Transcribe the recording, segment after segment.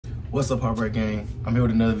What's up, Heartbreak Gang? I'm here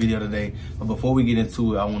with another video today. But before we get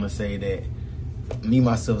into it, I want to say that me,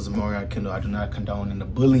 myself, Zamariyon, I do not condone the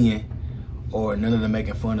bullying or none of the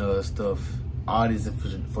making fun of us stuff. All this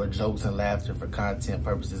is for jokes and laughter, for content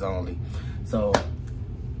purposes only. So,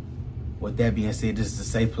 with that being said, this is a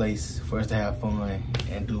safe place for us to have fun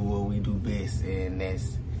and do what we do best, and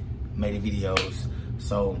that's make videos.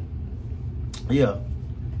 So, yeah,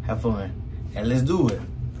 have fun and let's do it.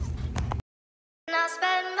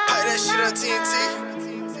 That shit on TNT.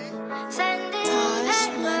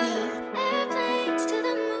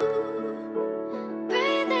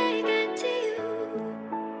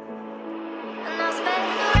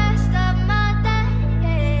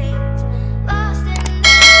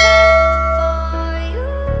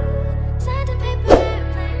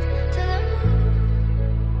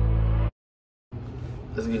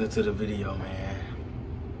 Let's get into the video, man.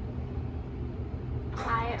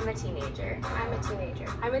 I am a teenager. I'm a teenager.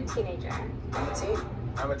 I'm a teenager. I'm a teen.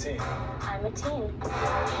 I'm a teen. I'm a teen.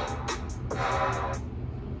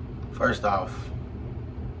 First off,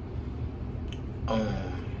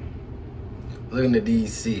 looking at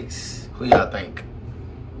these six, who y'all think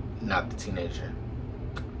not the teenager?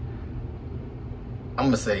 I'm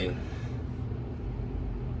gonna say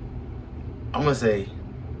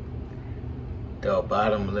the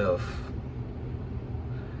bottom left.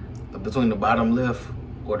 Between the bottom left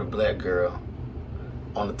or the black girl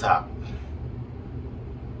on the top.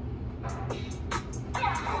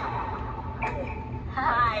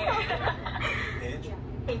 Hi. Age?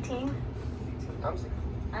 18. I'm 16.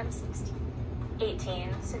 I'm 16.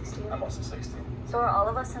 18. 16. I'm also 16. So are all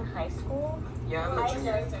of us in high school? Yeah, I'm a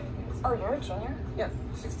junior. Oh, you're a junior? Yeah,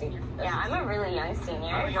 16. Yeah, I'm a really young senior.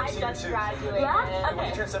 I'm a young I senior just too. graduated. When Yeah? you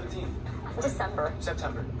Okay. turn 17? December.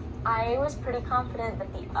 September. I was pretty confident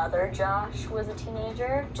that the other Josh was a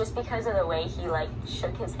teenager just because of the way he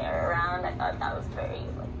shook his hair around. I thought that was very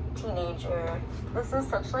teenager. This is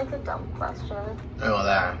such a dumb question. I ain't gonna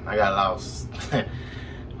lie, I got lost.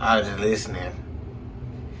 I was just listening.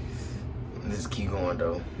 Let's keep going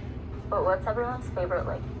though. But what's everyone's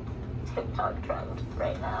favorite TikTok trend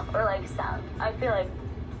right now? Or sound? I feel like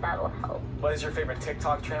that'll help. What is your favorite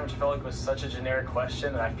TikTok trend? Which I felt like was such a generic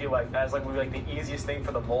question, and I feel like that's would be the easiest thing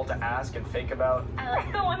for the mole to ask and fake about. I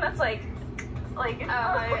like the one that's Yeah.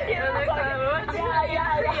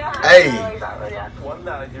 Hey. I like that one, yeah. One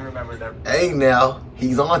that I do remember that. Hey now,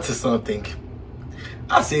 he's on to something.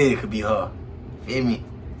 I said it could be her. Feel me?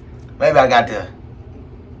 Maybe I got the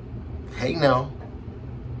hey now.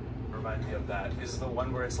 Remind me of that is the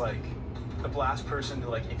one where it's the last person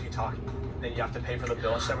to if you talk, then you have to pay for the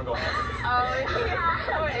bill and never go home. Oh,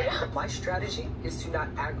 yeah. My strategy is to not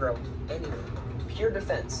aggro anyone. Pure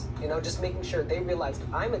defense. Just making sure they realize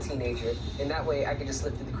I'm a teenager, and that way I can just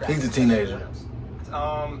slip through the cracks. He's a teenager.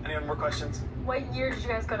 Any more questions? What year did you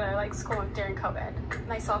guys go to school during COVID?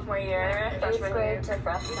 My sophomore year, 8th freshman year. grade to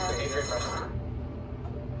freshman. 8th grade freshman.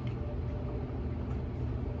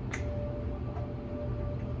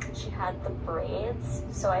 She had the braids,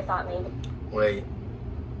 so I thought maybe. Wait.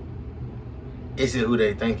 Is it who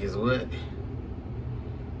they think is what?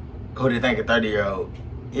 Who they think a 30-year-old?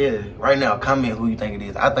 Yeah, right now, comment who you think it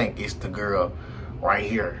is. I think it's the girl right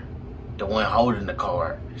here. The one holding the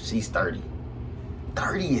card. She's 30.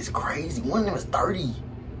 30 is crazy. One of them is 30.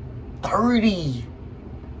 30.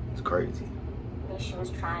 It's crazy. She was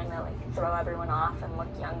trying to throw everyone off and look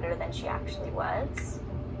younger than she actually was.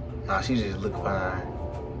 Nah, she just look fine.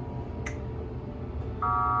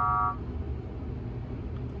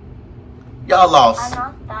 Y'all I'm lost.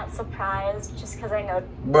 not that surprised just because I know.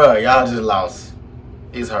 Bruh, y'all just lost.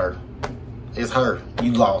 It's her. It's her.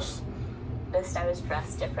 You lost. I was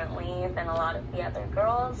dressed differently than a lot of the other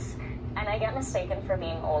girls, and I get mistaken for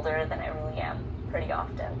being older than I really am pretty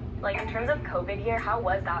often. In terms of COVID year, how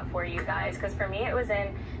was that for you guys? Because for me, it was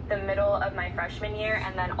in the middle of my freshman year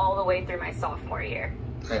and then all the way through my sophomore year.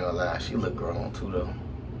 I ain't gonna lie, she look grown too though.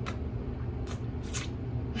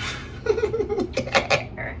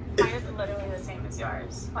 Mine is literally the same as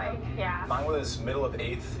yours. Yeah. Mine was middle of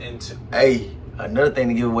 8th into. Hey, another thing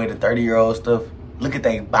to give away the 30-year-old stuff, look at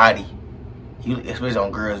their body. You, especially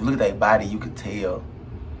on girls, look at their body, you can tell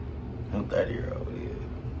who 30-year-old is.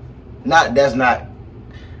 That's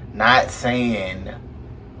not saying,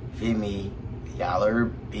 feel me, y'all are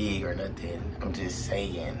big or nothing. I'm just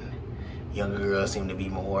saying, younger girls seem to be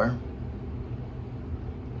more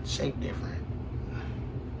shape different.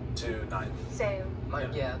 to 9. Same.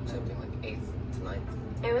 Yeah, same thing, like 8th to 9th.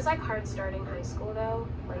 It was like hard starting high school though,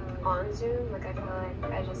 like on Zoom. Like I feel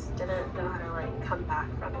like I just didn't know how to like come back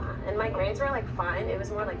from that. And my grades were like fine. It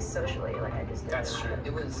was more like socially, like I just didn't That's know true. how to-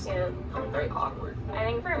 It was Yeah. very awkward. I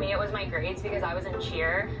think for me it was my grades because I was in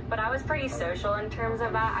cheer, but I was pretty social in terms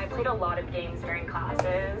of that. I played a lot of games during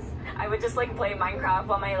classes. I would just like play Minecraft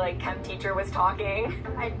while my like chem teacher was talking.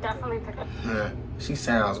 I definitely picked up. Yeah, she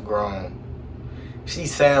sounds grown. She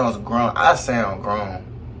sounds grown. I sound grown.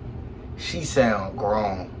 She sound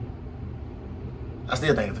grown. I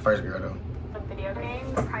still think it's the first girl though. Some video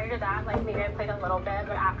games. Prior to that, like maybe I played a little bit,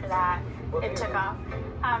 but after that, it took off.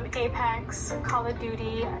 Apex, Call of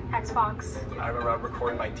Duty, Xbox. I remember I'd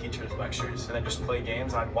record my teacher's lectures and then just play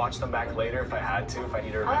games. I'd watch them back later if I had to, if I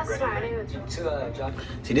needed to Oh, remember that's smart. I anything. didn't even To Josh,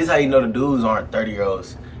 See, this is how you know the dudes aren't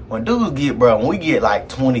 30-year-olds. When dudes get, bro, when we get like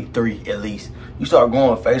 23 at least, you start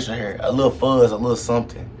growing facial hair, a little fuzz, a little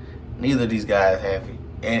something. Neither of these guys have it.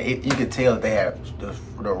 And you can tell that they have the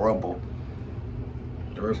rubble.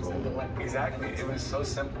 The rubble. Exactly. It was so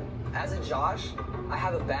simple. as a Josh, I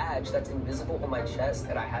have a badge that's invisible on my chest,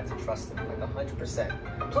 and I had to trust him like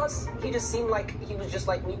 100%. Plus, he just seemed like he was just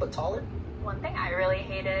like me, but taller. One thing I really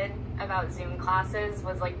hated about Zoom classes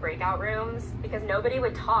was like breakout rooms because nobody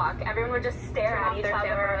would talk. Everyone would just stare at each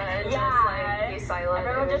other. And Yeah, just like be silent.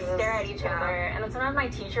 everyone would and just stare at each yeah. other. And then sometimes my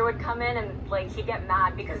teacher would come in and like he'd get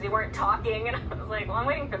mad because they weren't talking, and I was like, well, I'm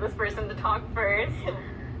waiting for this person to talk first.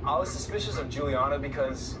 I was suspicious of Juliana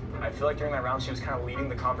because I feel like during that round she was kind of leading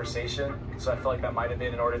the conversation, so I feel like that might have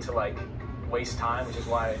been in order to like waste time, which is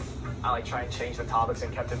why I like try and change the topics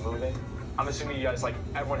and kept it moving. I'm assuming you guys like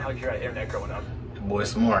everyone held your internet growing up. The boy's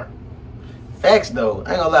smart. Facts though,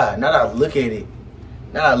 I ain't gonna lie. Now that I look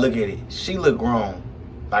at it, she look grown.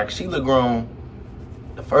 Like she look grown.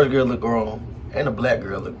 The first girl look grown, and the black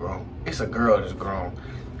girl look grown. It's a girl that's grown.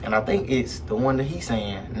 And I think it's the one that he's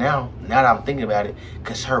saying now that I'm thinking about it,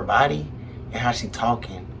 cause her body and how she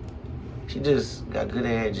talking, she just got good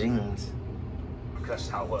ass genes. Because that's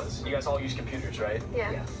just how it was. You guys all use computers, right?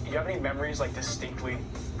 Yeah. Do you have any memories like distinctly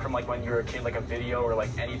from like when you were a kid, like a video or like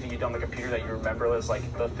anything you done on the computer that you remember as like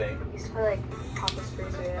the thing? Used to play like Papa's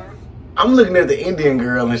Freezer, yeah. I'm looking at the Indian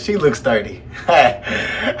girl and she looks 30.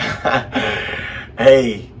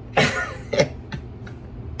 Hey.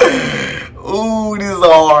 Ooh, this is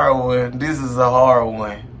a hard one. This is a hard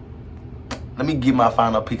one. Let me get my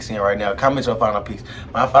final picks in right now. Comment your final picks.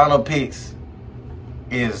 My final picks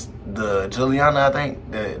is the Juliana, I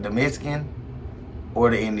think, the Mexican, or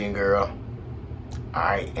the Indian girl. All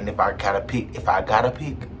right, and if I gotta pick,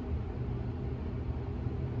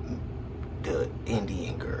 the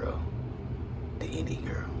Indian girl. The Indian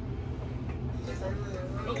girl.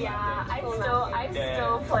 Yeah, I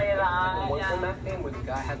still play that. One Yeah. map game where the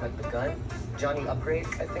guy had like the gun, Johnny Upgrade,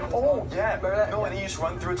 I think. Oh yeah, remember that? No, and you just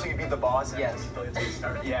run through until you beat the boss. And Yes.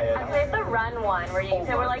 Yeah. I played the run one where you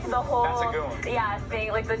where like the whole That's a good one.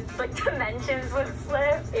 thing like the like dimensions would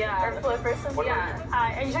slip or flip or something. What about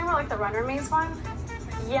Yeah. Are you talking about like the Runner Maze one?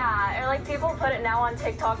 Yeah, or like people put it now on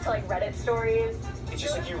TikTok to like Reddit stories. It's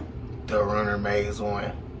just like you. The Runner Maze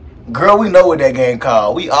one. Girl, we know what that game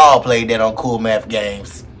called. We all played that on Cool Math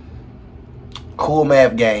Games. Cool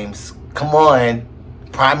Math Games. Come on.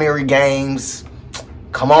 Primary games.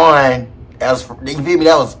 Come on. That was, you feel me?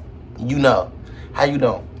 That was, you know. How you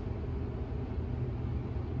know?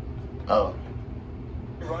 Oh.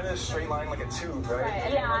 You run in a straight line like a tube,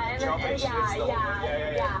 right? Yeah, and Jump then, and shit, it's the whole-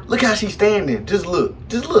 yeah. Look how she's standing. Just look.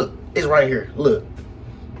 Just look. It's right here. Look.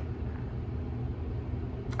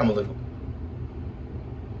 I'm gonna look.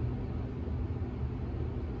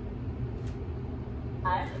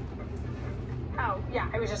 Oh, yeah,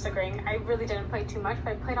 I was just agreeing. I really didn't play too much,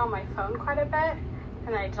 but I played on my phone quite a bit, and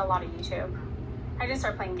then I did a lot of YouTube. I didn't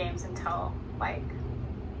start playing games until, like,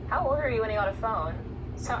 How old were you when you got a phone?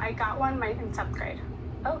 so I got one in 7th grade.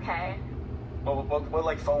 Okay. What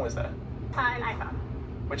like phone was that? An iPhone.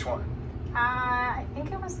 Which one? I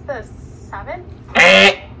think it was the 7.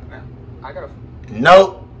 Eh. I got a.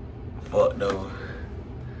 Nope. Fuck no.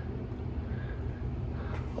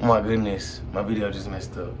 Oh my goodness. My video just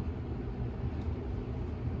messed up.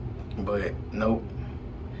 But nope.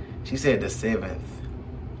 She said the 7th.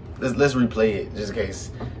 Let's replay it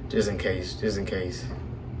just in case.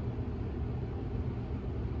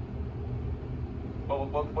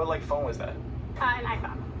 What like phone was that? An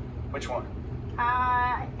iPhone. Which one?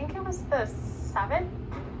 I think it was the 7.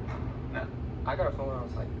 No. I got a phone when I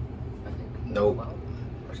was like, I think. Nope. 12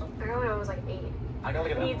 or something. I got when I was like 8. I got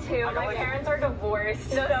like Me too. My parents are divorced.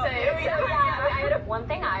 No, so same. yeah, one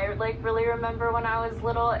thing I like really remember when I was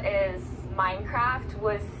little is Minecraft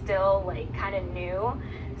was still like kind of new.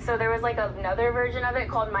 So there was like another version of it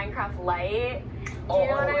called Minecraft Lite. Do you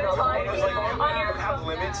know what I'm talking It was like about? you could have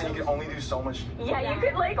limits and you could only do so much. Yeah, you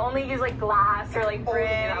could like only use like glass or like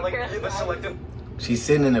brick. Like or, the selective. She's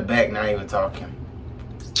sitting in the back, not even talking.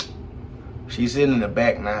 She's sitting in the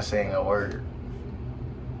back, not saying a word.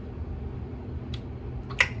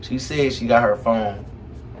 She said she got her phone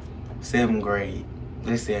 7th grade.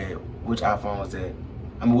 They said, which iPhone was that?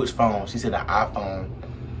 I mean, which phone? She said the iPhone.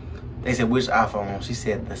 They said, which iPhone? She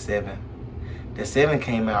said the 7. The 7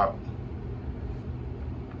 came out.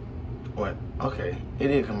 What? Okay, it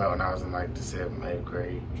did come out when I was in like the 7th, 8th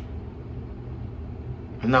grade.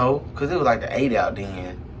 No, because it was like the 8 out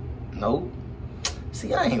then. Nope.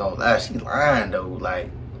 See, I ain't gonna lie, she lying though. Like,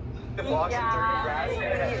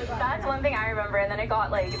 yeah, that's one thing I remember. And then it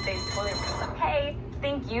got like, they totally were like, hey,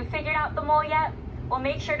 think you figured out the mole yet? Well,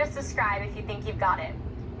 make sure to subscribe if you think you've got it.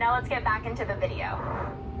 Now let's get back into the video.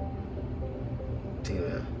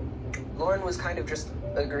 yeah. Lauren was kind of just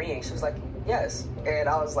agreeing. She was like, yes. And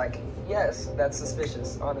I was like, yes, that's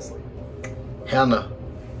suspicious, honestly. Hannah.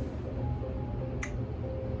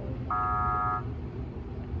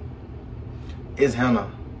 It's Hannah.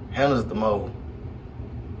 Hannah's the mole.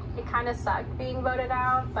 It kind of sucked being voted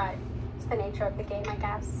out, but it's the nature of the game, I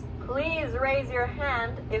guess. Please raise your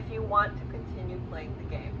hand if you want to continue playing the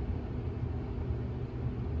game.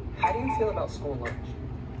 How do you feel about school lunch?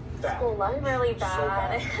 School lunch? Really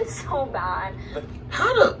bad. It's so bad.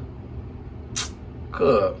 How the?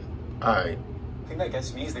 Good. Alright. The thing that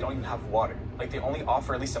gets me is they don't even have water. Like they only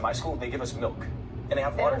offer, at least in my school, they give us milk. And they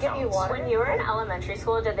have They water don't give you fountains. water? When you were in elementary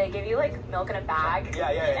school, did they give you like milk in a bag? Yeah.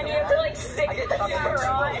 And you have to like stick I the get that.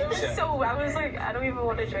 straw in. Yeah. So I was like, I don't even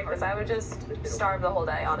want to drink this. I would just starve the whole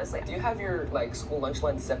day, honestly. Do you have your like school lunch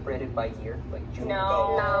line separated by year? Like June?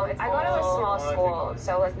 No. No, it's I go to a all small one school, big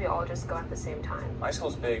so like we all just go at the same time. My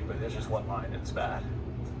school's big, but there's just one line and it's bad.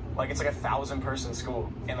 Like it's like 1,000-person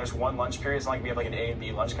school, and there's one lunch period. It's not like we have like an A and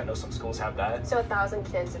B lunch. 'Cause I know some schools have that. So 1,000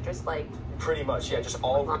 kids are just like, Pretty much, yeah. Just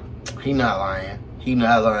all. He not lying. He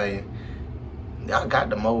not lying. Y'all got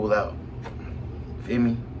the mole out. Feel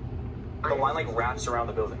me? The line like wraps around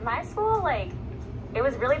the building. My school, like, it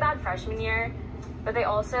was really bad freshman year, but they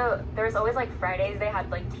also, there was always like Fridays they had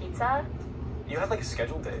like pizza. You had like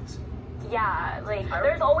scheduled days. Yeah, like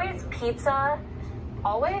there's always pizza.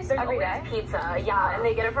 always? There's Every always day? pizza, yeah, and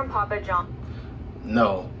they get it from Papa John.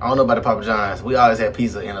 No, I don't know about the Papa John's. We always had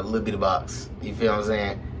pizza in a little bitty box. You feel what I'm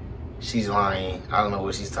saying? She's lying. I don't know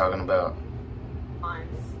what she's talking about.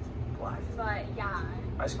 But yeah.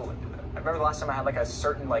 My school didn't do that. I remember the last time I had like a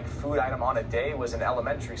certain like food item on a day was in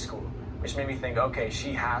elementary school, which made me think, okay,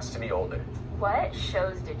 she has to be older. What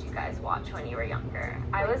shows did you guys watch when you were younger?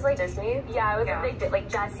 I was like Disney? Yeah, I was Yeah. a big like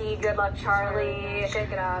Jessie, Good Luck Charlie,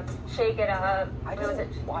 Shake It Up. Shake It Up. I What was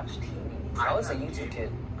it? didn't watch TV. I was a YouTube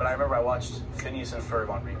kid. But I remember I watched Phineas and Ferb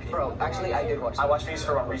on repeat. Bro, actually, I did watch I that. watched Phineas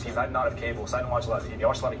and Ferb on repeat, but I did not have cable, so I didn't watch a lot of TV. I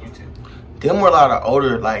watched a lot of YouTube. Them were a lot of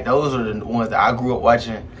older, like those are the ones that I grew up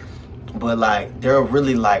watching. But like they're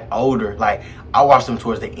really like older. Like I watched them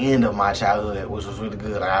towards the end of my childhood, which was really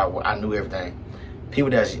good. Like I knew everything. People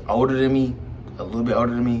that's older than me, a little bit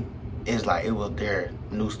older than me, it's like it was their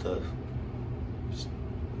new stuff.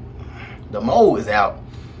 The mole is out,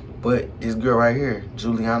 but this girl right here,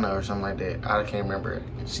 Juliana or something like that, I can't remember.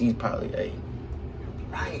 She's probably 8.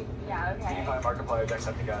 Right. Yeah, okay. Markiplier,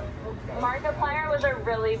 Jacksepticeye. Markiplier was a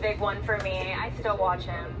really big one for me. I still watch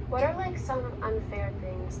him. What are like some unfair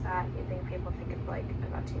things that you think people think of like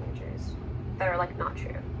about teenagers that are like not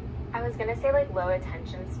true? I was gonna say like low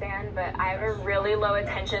attention span, but I have a really low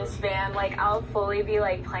attention span. Like I'll fully be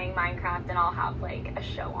like playing Minecraft and I'll have like a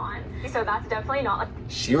show on. So that's definitely not like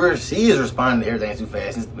She is responding to everything too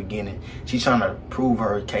fast since the beginning. She's trying to prove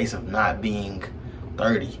her case of not being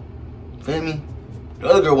 30. Feel me? The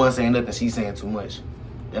other girl wasn't saying nothing. She's saying too much.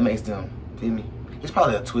 That makes them, feel me? It's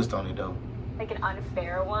probably a twist on it though. like an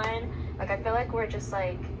unfair one. Like I feel like we're just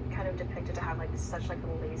like kind of depicted to have like such like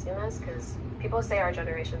laziness because people say our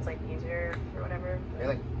generation's like easier or whatever. Are they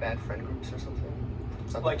like bad friend groups or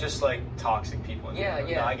something? Like just like toxic people. Yeah, No,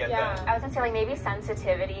 yeah. I get Yeah. that. I was gonna say like maybe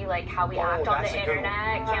sensitivity, like how we Oh, act on that's the a good one.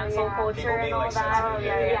 internet, Oh, cancel yeah. culture People and being, all like, that.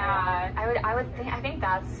 sensitive. Yeah. I think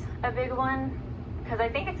that's a big one because I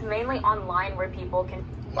think it's mainly online where people can.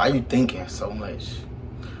 Why you thinking so much?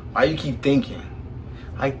 Why you keep thinking?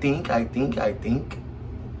 I think.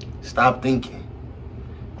 Stop thinking.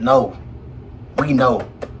 No. We know.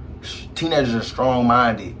 Teenagers are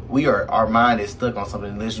strong-minded. Our mind is stuck on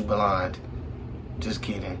something unless you blind. Just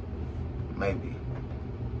kidding. Maybe.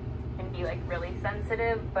 Be like really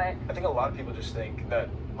sensitive, but I think a lot of people just think that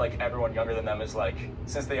like everyone younger than them is like,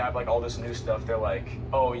 since they have like all this new stuff, they're like,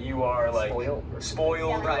 oh, you are like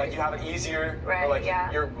spoiled, or like you have it easier, or like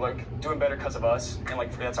you're like doing better because of us, and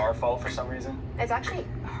like that's our fault for some reason. It's actually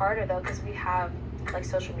harder though because we have like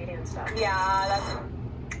social media and stuff. Yeah, that's.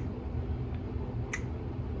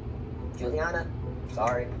 Juliana,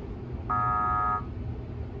 sorry.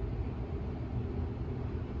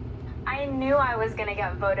 I knew I was gonna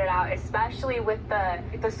get voted out, especially with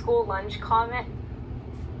the school lunch comment.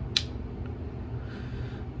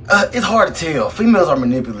 It's hard to tell. Females are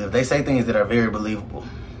manipulative. They say things that are very believable.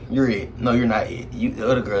 You're it. No, you're not it. The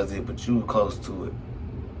other girl's it, but you close to it.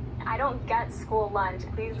 I don't get school lunch.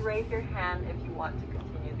 Please raise your hand if you want to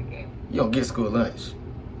continue the game. You don't get school lunch.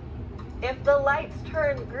 If the lights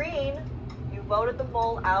turn green, you voted the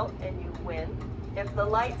mole out and you win. If the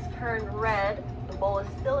lights turn red, the mole is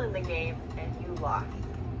still in the game and you lost.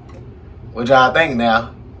 What y'all think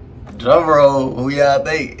now? Drum roll. Who y'all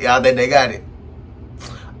think? Y'all think they got it?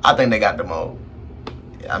 I think they got the mole.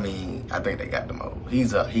 I mean, I think they got the mole.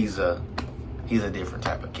 He's a different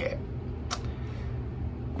type of cat.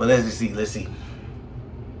 But let's just see. Let's see.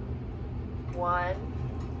 1,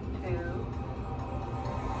 2.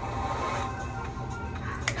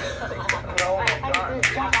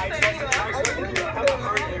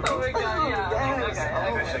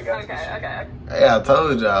 Hey, I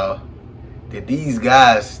told y'all that these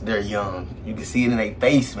guys, they're young. You can see it in their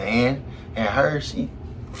face, man. And her, she's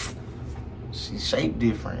shaped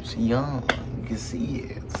different. She young. You can see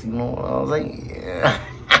it. You know what I'm saying?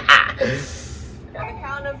 On the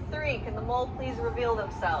count of 3, can the mole please reveal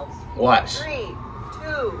themselves? Watch. 3, 2,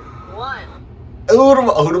 1. Ooh, the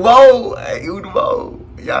mole. Hey, ooh, the mole.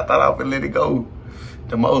 Y'all thought I was gonna let it go.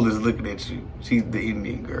 The mole is looking at you. She's the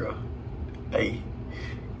Indian girl. Hey,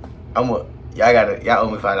 y'all owe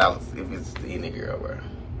me $5 if it's the Indian girl, bro.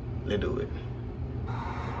 Let's do it.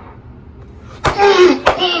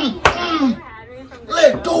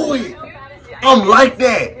 Let's do it. I'm like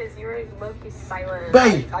that. Because you were low-key silent.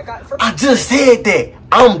 Babe, I just said that.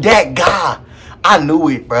 I'm that guy. I knew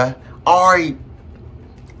it, bruh. Already,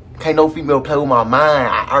 can't no female play with my mind.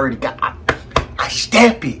 I already got, I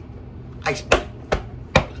stamp it. I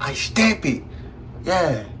stamp it.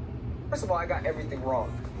 Yeah. First of all, I got everything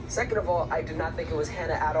wrong. Second of all, I did not think it was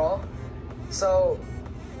Hannah at all. So,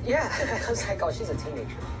 yeah, I was like, oh, she's a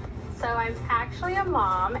teenager. So I'm actually a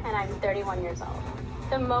mom, and I'm 31 years old.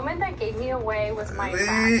 The moment that gave me away was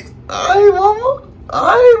Minecraft. Hey, mama.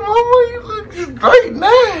 Hey, mama, you look great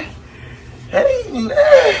now. Hey,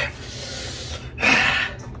 man.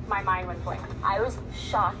 My mind went blank. I was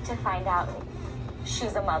shocked to find out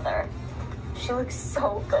she's a mother. She looks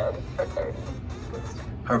so good for 30.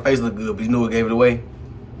 Her face looked good, but you know what gave it away?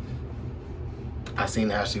 I seen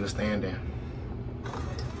how she was standing.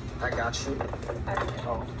 I got you.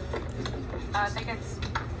 Oh. I think it's.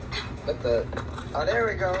 But oh, there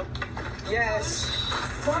we go. Yes.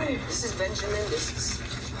 This is Benjamin. This is.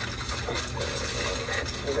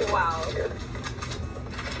 Wow.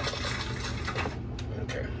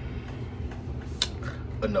 Okay.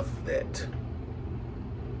 Enough of that.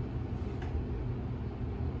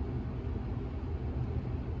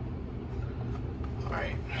 All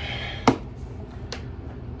right.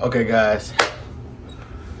 Okay, guys.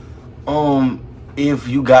 If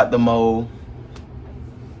you got the mole,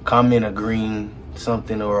 comment a green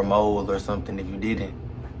something or a mole or something. If you didn't,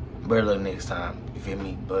 better luck next time. You feel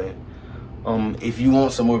me? But if you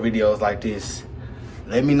want some more videos like this,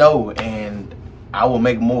 let me know and I will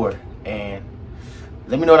make more. And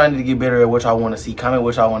let me know what I need to get better at, what y'all want to see. Comment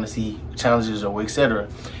what y'all want to see, challenges or etc.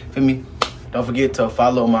 Feel me? Don't forget to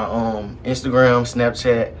follow my Instagram,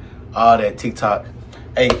 Snapchat, all that, TikTok.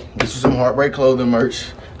 Hey, get you some Heartbreak Clothing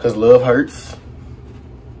merch, cause love hurts.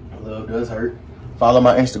 Love does hurt. Follow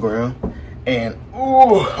my Instagram, and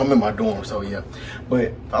ooh, I'm in my dorm, so yeah.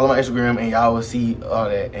 But follow my Instagram, and y'all will see all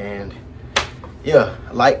that. And yeah,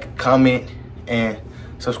 like, comment, and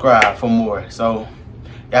subscribe for more. So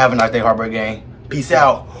y'all have a nice day, Heartbreak Gang. Peace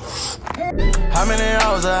out. How many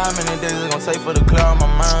hours or how many days it's gonna take for the clear on my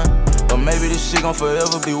mind? But maybe this shit gon'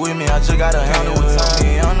 forever be with me. I just gotta handle it. Tell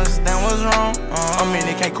me, understand what's wrong. I mean,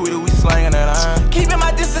 they can't quit it, we slanging that iron. Keeping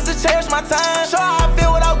my distance to cherish my time. Sure,